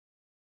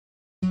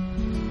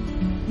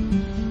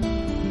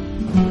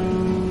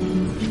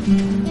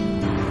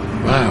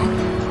Wow.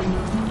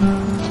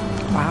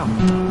 Wow.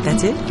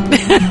 That's it?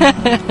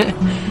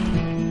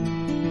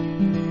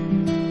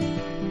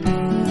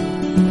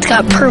 It's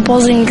got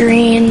purples and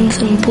greens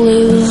and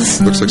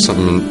blues. Looks like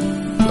something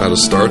out of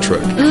Star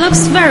Trek. It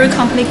looks very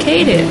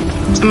complicated.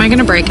 Am I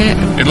gonna break it?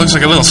 It looks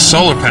like a little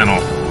solar panel.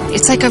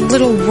 It's like a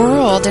little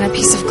world in a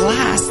piece of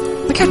glass.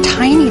 Look how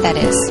tiny that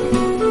is.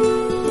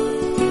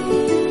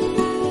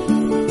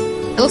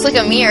 It looks like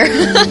a mirror.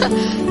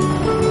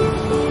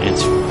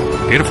 It's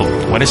beautiful.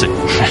 What is it?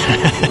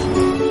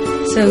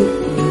 So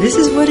this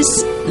is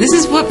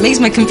what makes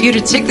my computer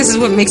tick. This is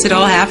what makes it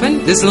all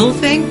happen. This little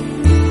thing.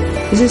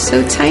 This is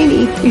so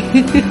tiny.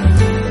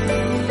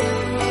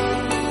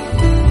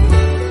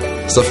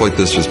 Stuff like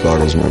this just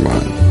boggles my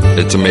mind.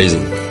 It's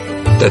amazing.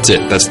 That's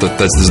it. This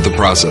is the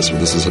process.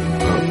 This is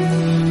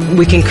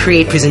We can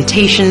create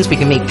presentations. We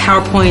can make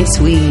PowerPoints.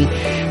 We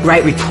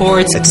write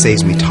reports. It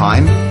saves me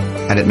time,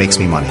 and it makes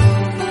me money.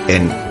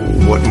 And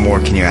what more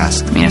can you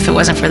ask? I mean, if it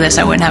wasn't for this,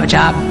 I wouldn't have a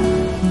job.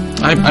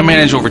 I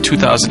manage over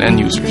 2,000 end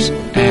users,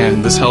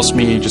 and this helps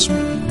me just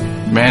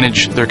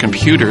manage their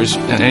computers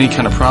and any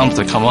kind of problems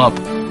that come up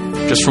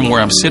just from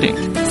where I'm sitting.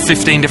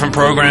 15 different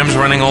programs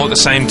running all at the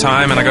same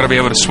time, and I got to be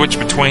able to switch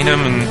between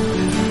them,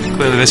 and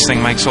clearly this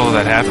thing makes all of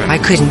that happen. I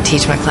couldn't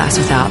teach my class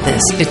without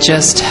this. It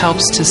just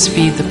helps to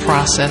speed the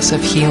process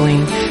of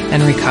healing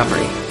and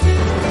recovery.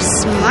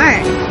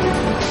 Smart.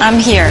 I'm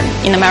here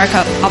in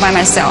America all by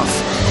myself,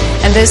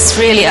 and this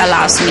really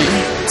allows me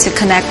to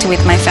connect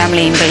with my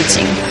family in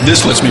Beijing.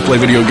 This lets me play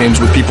video games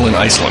with people in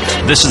Iceland.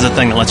 This is the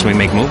thing that lets me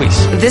make movies.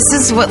 This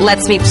is what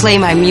lets me play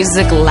my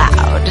music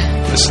loud.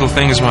 This little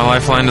thing is my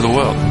lifeline to the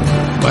world.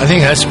 Well, I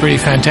think that's pretty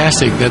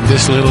fantastic that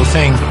this little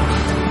thing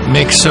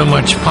makes so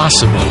much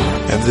possible.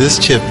 If this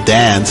chip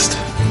danced,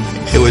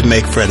 it would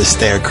make Fred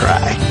Astaire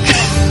cry.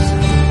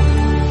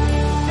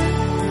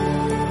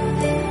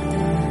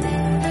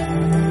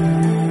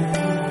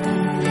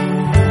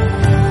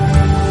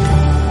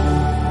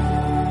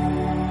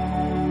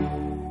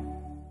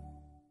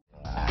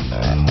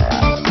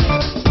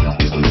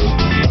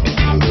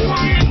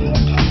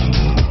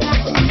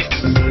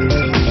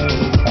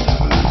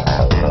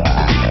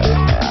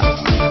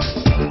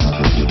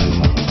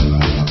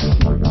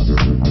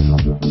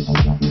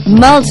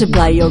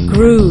 Multiply your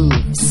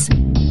grooves.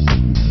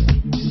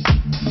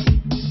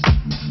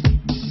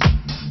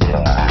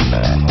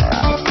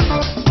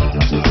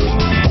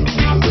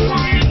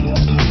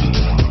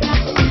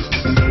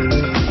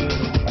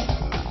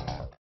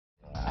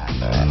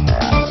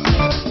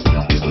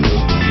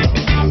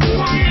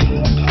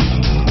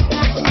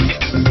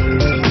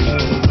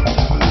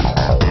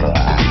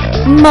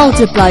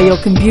 Multiply your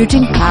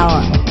computing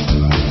power.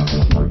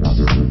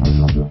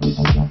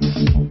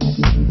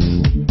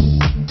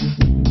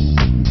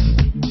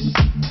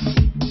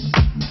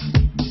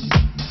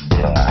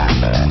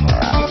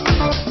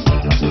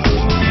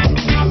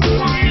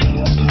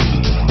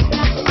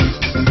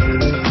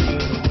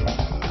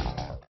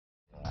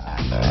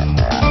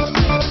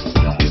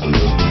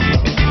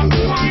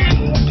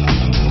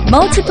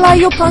 Multiply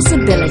your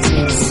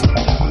possibilities.